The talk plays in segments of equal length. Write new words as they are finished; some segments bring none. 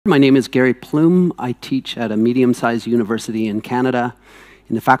My name is Gary Pluim. I teach at a medium-sized university in Canada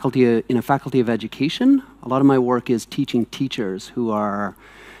in a faculty of education. A lot of my work is teaching teachers who are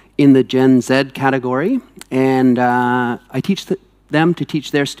in the Gen Z category, and I teach them to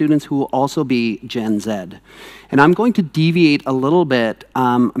teach their students who will also be Gen Z. And I'm going to deviate a little bit.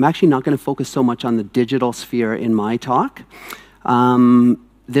 I'm actually not going to focus so much on the digital sphere in my talk.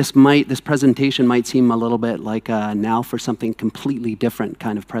 This presentation might seem a little bit like now for something completely different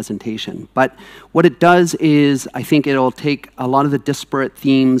kind of presentation. But what it does is, I think it'll take a lot of the disparate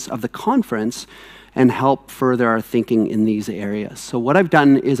themes of the conference and help further our thinking in these areas. So what I've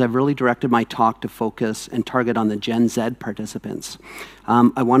done is I've really directed my talk to focus and target on the Gen Z participants.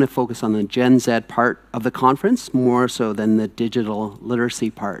 I want to focus on the Gen Z part of the conference more so than the digital literacy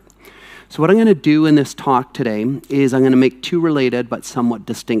part. So what I'm going to do in this talk today is I'm going to make two related but somewhat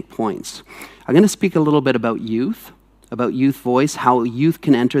distinct points. I'm going to speak a little bit about youth voice, how youth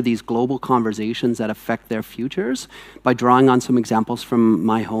can enter these global conversations that affect their futures by drawing on some examples from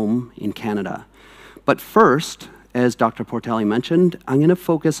my home in Canada. But first, as Dr. Portelli mentioned, I'm going to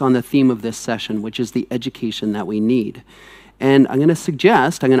focus on the theme of this session, which is the education that we need. And I'm going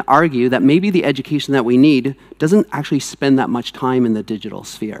to argue that maybe the education that we need doesn't actually spend that much time in the digital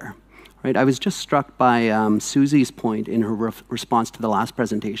sphere. Right? I was just struck by Susie's point in her response to the last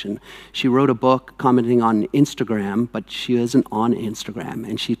presentation. She wrote a book commenting on Instagram, but she isn't on Instagram,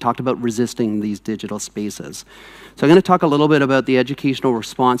 and she talked about resisting these digital spaces. So I'm going to talk a little bit about the educational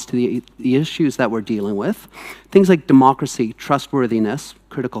response to the issues that we're dealing with, things like democracy, trustworthiness,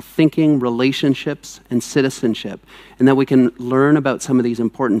 critical thinking, relationships, and citizenship, and that we can learn about some of these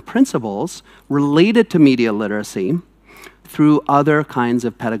important principles related to media literacy through other kinds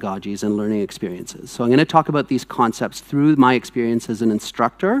of pedagogies and learning experiences. So I'm going to talk about these concepts through my experience as an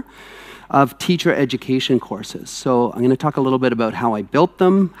instructor of teacher education courses. So I'm going to talk a little bit about how I built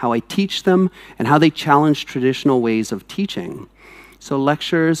them, how I teach them, and how they challenge traditional ways of teaching. So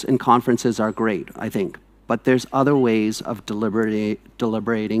lectures and conferences are great, I think, but there's other ways of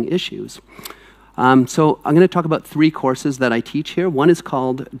deliberating issues. So I'm going to talk about three courses that I teach here. One is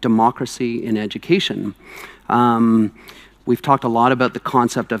called Democracy in Education. We've talked a lot about the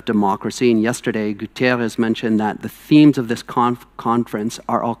concept of democracy, and yesterday Gutierrez mentioned that the themes of this conference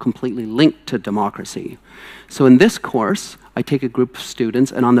are all completely linked to democracy. So in this course, I take a group of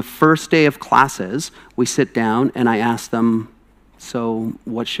students, and on the first day of classes, we sit down and I ask them, so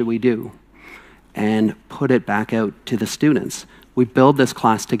what should we do? And put it back out to the students. We build this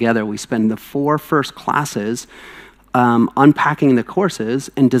class together. We spend the 4 first classes unpacking the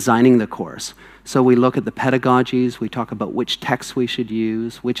courses and designing the course. So we look at the pedagogies, we talk about which texts we should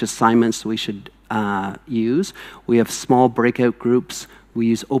use, which assignments we should use. We have small breakout groups, we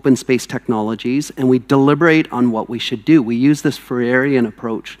use open space technologies, and we deliberate on what we should do. We use this Freirean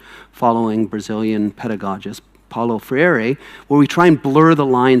approach following Brazilian pedagogist Paulo Freire, where we try and blur the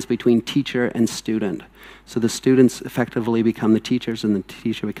lines between teacher and student. So the students effectively become the teachers and the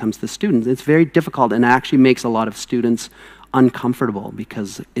teacher becomes the student. It's very difficult and actually makes a lot of students uncomfortable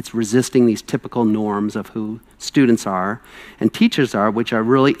because it's resisting these typical norms of who students are and teachers are, which are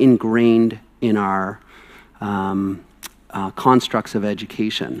really ingrained in our constructs of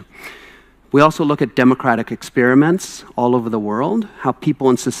education. We also look at democratic experiments all over the world, how people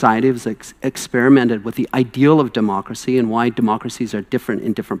in society have experimented with the ideal of democracy and why democracies are different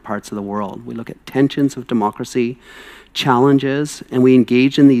in different parts of the world. We look at tensions of democracy, challenges, and we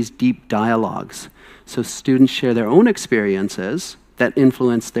engage in these deep dialogues. So students share their own experiences that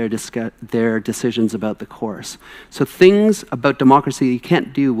influence their decisions about the course. So things about democracy you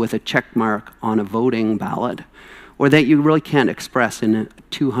can't do with a check mark on a voting ballot, or that you really can't express in a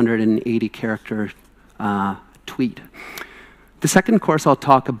 280-character tweet. The second course I'll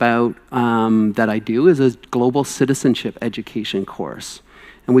talk about that I do is a global citizenship education course.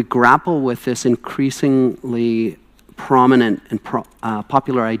 And we grapple with this increasingly prominent and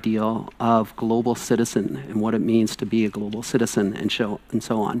popular ideal of global citizen and what it means to be a global citizen and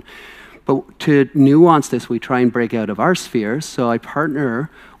so on. But to nuance this, we try and break out of our spheres. So I partner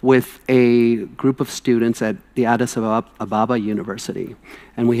with a group of students at the Addis Ababa University,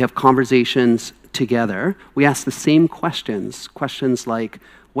 and we have conversations together. We ask the same questions like,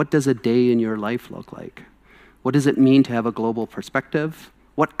 what does a day in your life look like? What does it mean to have a global perspective?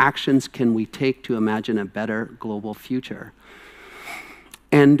 What actions can we take to imagine a better global future?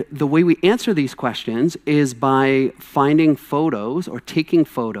 And the way we answer these questions is by finding photos or taking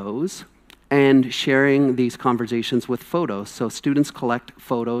photos and sharing these conversations with photos. So students collect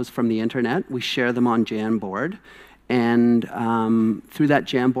photos from the internet, we share them on Jamboard, And through that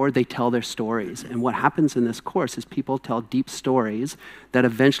Jamboard, they tell their stories. And what happens in this course is people tell deep stories that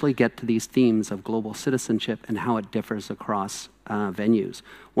eventually get to these themes of global citizenship and how it differs across venues.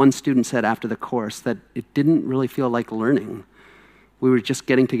 One student said after the course that it didn't really feel like learning. We were just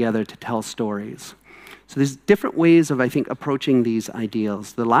getting together to tell stories. So there's different ways of, I think, approaching these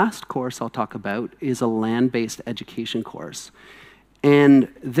ideals. The last course I'll talk about is a land-based education course. And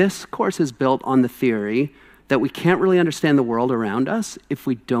this course is built on the theory that we can't really understand the world around us if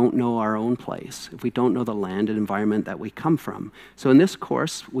we don't know our own place, if we don't know the land and environment that we come from. So in this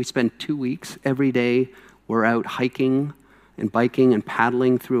course, we spend 2 weeks. Every day, we're out hiking and biking and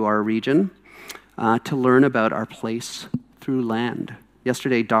paddling through our region to learn about our place through land.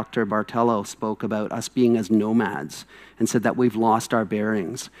 Yesterday, Dr. Bartello spoke about us being as nomads and said that we've lost our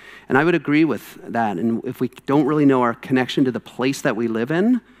bearings. And I would agree with that. And if we don't really know our connection to the place that we live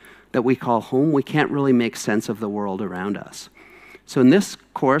in, that we call home, we can't really make sense of the world around us. So in this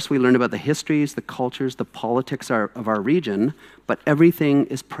course, we learn about the histories, the cultures, the politics of our region, but everything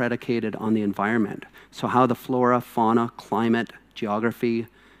is predicated on the environment. So how the flora, fauna, climate, geography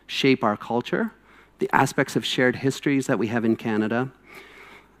shape our culture, the aspects of shared histories that we have in Canada,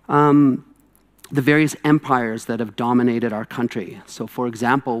 the various empires that have dominated our country. So for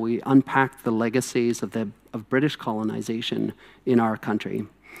example, we unpacked the legacies of British colonization in our country.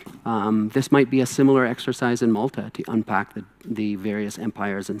 This might be a similar exercise in Malta to unpack the various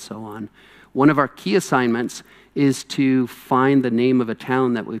empires and so on. One of our key assignments is to find the name of a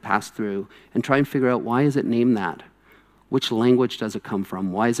town that we passed through and try and figure out why is it named that? Which language does it come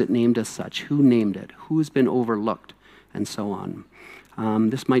from? Why is it named as such? Who named it? Who's been overlooked? And so on.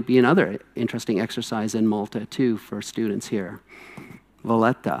 This might be another interesting exercise in Malta too for students here.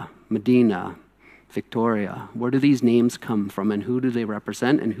 Valletta, Medina, Victoria, where do these names come from and who do they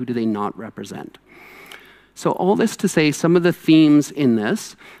represent and who do they not represent? So all this to say, some of the themes in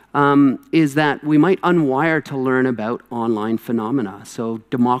this is that we might unwire to learn about online phenomena. So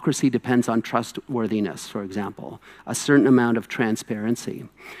democracy depends on trustworthiness, for example, a certain amount of transparency.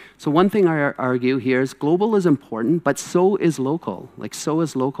 So one thing I argue here is global is important, but so is local, so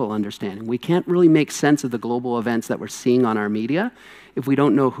is local understanding. We can't really make sense of the global events that we're seeing on our media if we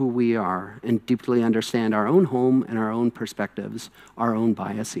don't know who we are and deeply understand our own home and our own perspectives, our own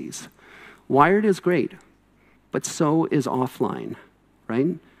biases. Wired is great, but so is offline,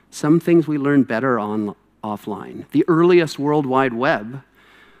 right? Some things we learn better on offline. The earliest World Wide Web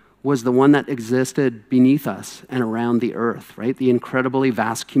was the one that existed beneath us and around the earth, right? The incredibly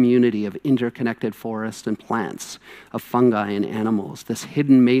vast community of interconnected forests and plants, of fungi and animals, this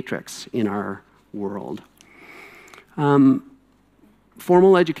hidden matrix in our world.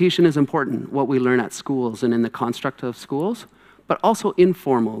 Formal education is important, what we learn at schools and in the construct of schools, but also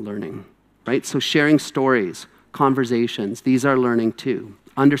informal learning, right? So sharing stories, conversations, these are learning too.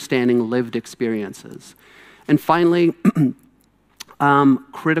 Understanding lived experiences. And finally,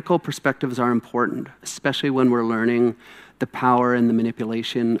 critical perspectives are important, especially when we're learning the power and the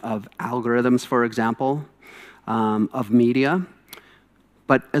manipulation of algorithms, for example, of media.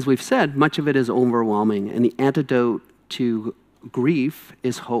 But as we've said, much of it is overwhelming, and the antidote to grief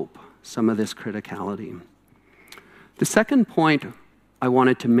is hope, some of this criticality. The second point I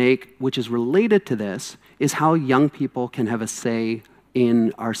wanted to make, which is related to this, is how young people can have a say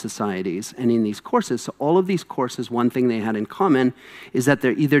in our societies and in these courses. So all of these courses, one thing they had in common is that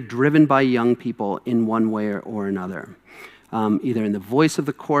they're either driven by young people in one way or another, either in the voice of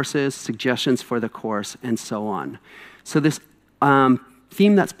the courses, suggestions for the course, and so on. So this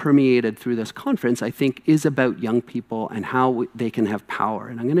theme that's permeated through this conference, I think, is about young people and how they can have power.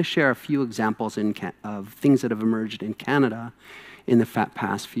 And I'm going to share a few examples of things that have emerged in Canada in the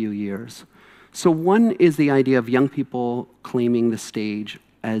past few years. So one is the idea of young people claiming the stage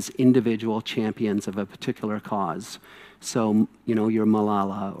as individual champions of a particular cause. So, your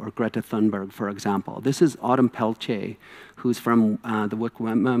Malala or Greta Thunberg, for example. This is Autumn Peltier, who's from the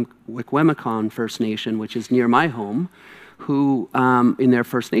Wikwemikon First Nation, which is near my home, who, in their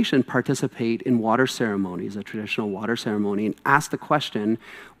First Nation, participate in water ceremonies, a traditional water ceremony, and ask the question,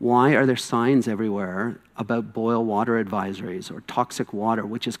 why are there signs everywhere about boil water advisories or toxic water,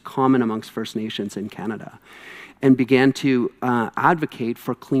 which is common amongst First Nations in Canada, and began to advocate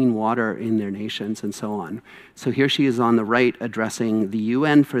for clean water in their nations and so on. So here she is on the right addressing the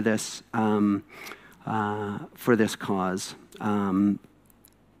UN for this cause,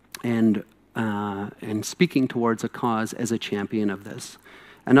 and speaking towards a cause as a champion of this.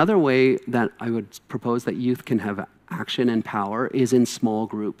 Another way that I would propose that youth can have action and power is in small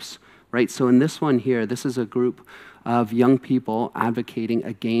groups, right? So in this one here, this is a group of young people advocating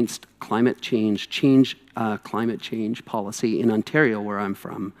against climate change policy in Ontario, where I'm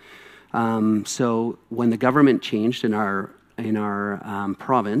from. So when the government changed in our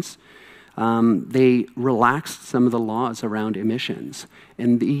province, they relaxed some of the laws around emissions.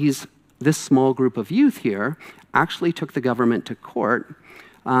 And this small group of youth here actually took the government to court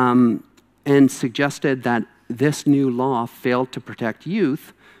and suggested that this new law failed to protect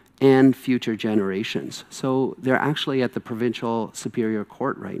youth and future generations. So they're actually at the Provincial Superior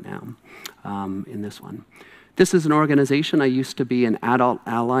Court right now in this one. This is an organization I used to be an adult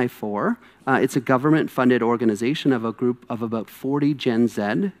ally for. It's a government-funded organization of a group of about 40 Gen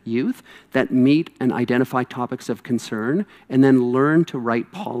Z youth that meet and identify topics of concern and then learn to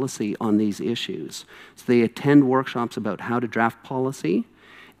write policy on these issues. So they attend workshops about how to draft policy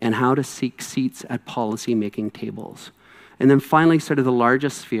and how to seek seats at policy-making tables. And then finally, sort of the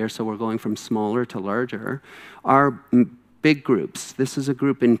largest sphere, so we're going from smaller to larger, are big groups. This is a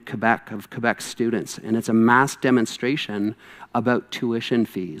group in Quebec of Quebec students, and it's a mass demonstration about tuition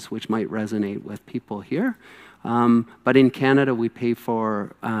fees, which might resonate with people here. But in Canada, we pay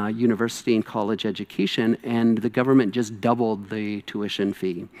for university and college education, and the government just doubled the tuition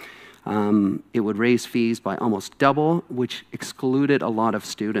fee. It would raise fees by almost double, which excluded a lot of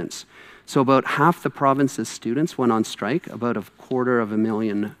students. So about half the province's students went on strike, about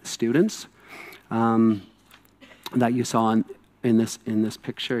 250,000 students that you saw in this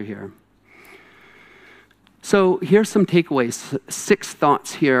picture here. So here's some takeaways, 6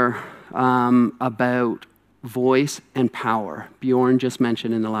 thoughts here about voice and power. Bjorn just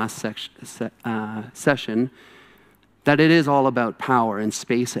mentioned in the last session that it is all about power and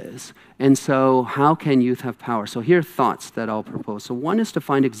spaces. And so how can youth have power? So here are thoughts that I'll propose. So one is to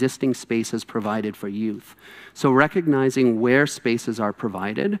find existing spaces provided for youth. So recognizing where spaces are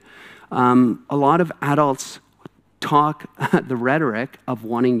provided. A lot of adults talk the rhetoric of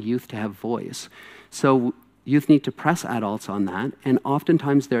wanting youth to have voice. So youth need to press adults on that, and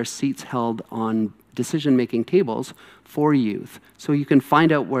oftentimes there are seats held on decision-making tables for youth. So you can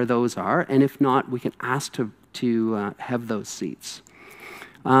find out where those are, and if not, we can ask to have those seats.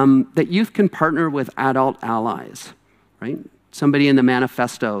 That youth can partner with adult allies, right? Somebody in the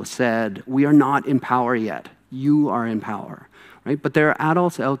manifesto said, we are not in power yet, you are in power, right? But there are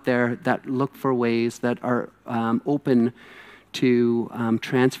adults out there that look for ways that are open to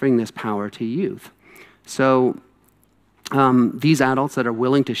transferring this power to youth. So these adults that are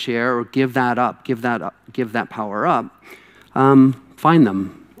willing to share or give that power up, find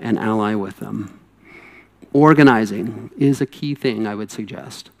them and ally with them. Organizing is a key thing, I would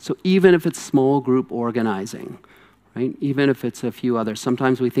suggest. So even if it's small group organizing, right? Even if it's a few others.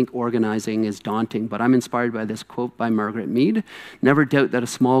 Sometimes we think organizing is daunting, but I'm inspired by this quote by Margaret Mead. Never doubt that a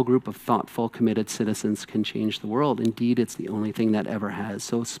small group of thoughtful, committed citizens can change the world. Indeed, it's the only thing that ever has.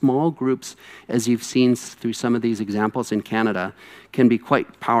 So small groups, as you've seen through some of these examples in Canada, can be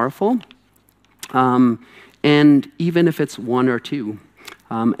quite powerful. And even if it's 1 or 2,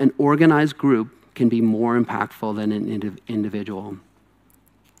 an organized group can be more impactful than an individual.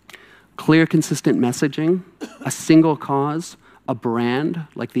 Clear, consistent messaging, a single cause, a brand,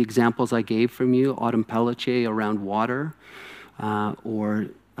 like the examples I gave from you, Autumn Pelletier around water, or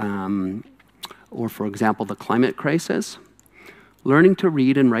for example, the climate crisis. Learning to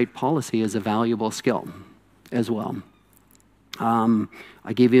read and write policy is a valuable skill as well.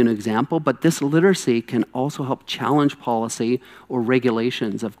 I gave you an example, but this literacy can also help challenge policy or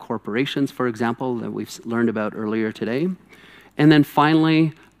regulations of corporations, for example, that we've learned about earlier today. And then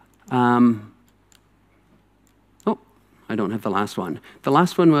finally, I don't have the last one. The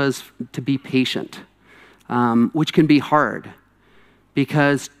last one was to be patient, which can be hard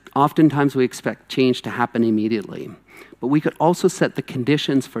because oftentimes we expect change to happen immediately. But we could also set the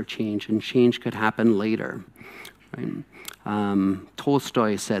conditions for change, and change could happen later. Right?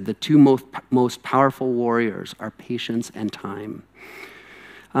 Tolstoy said the 2 most powerful warriors are patience and time.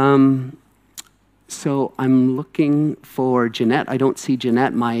 So I'm looking for Jeanette. I don't see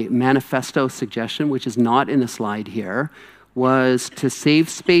Jeanette. My manifesto suggestion, which is not in the slide here, was to save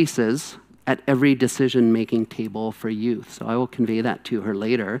spaces at every decision-making table for youth. So I will convey that to her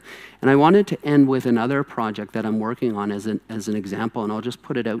later. And I wanted to end with another project that I'm working on as an example, and I'll just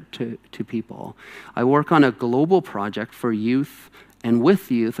put it out to people. I work on a global project for youth and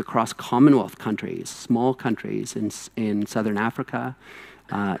with youth across Commonwealth countries, small countries in Southern Africa,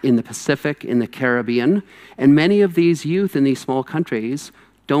 in the Pacific, in the Caribbean. And many of these youth in these small countries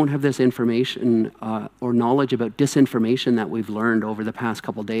don't have this information or knowledge about disinformation that we've learned over the past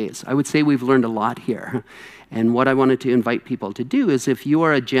couple days. I would say we've learned a lot here. And what I wanted to invite people to do is, if you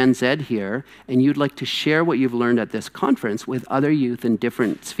are a Gen Z here and you'd like to share what you've learned at this conference with other youth in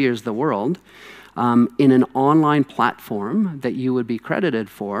different spheres of the world, in an online platform that you would be credited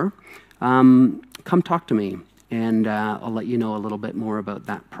for, come talk to me, and I'll let you know a little bit more about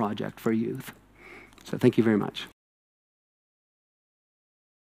that project for youth. So thank you very much.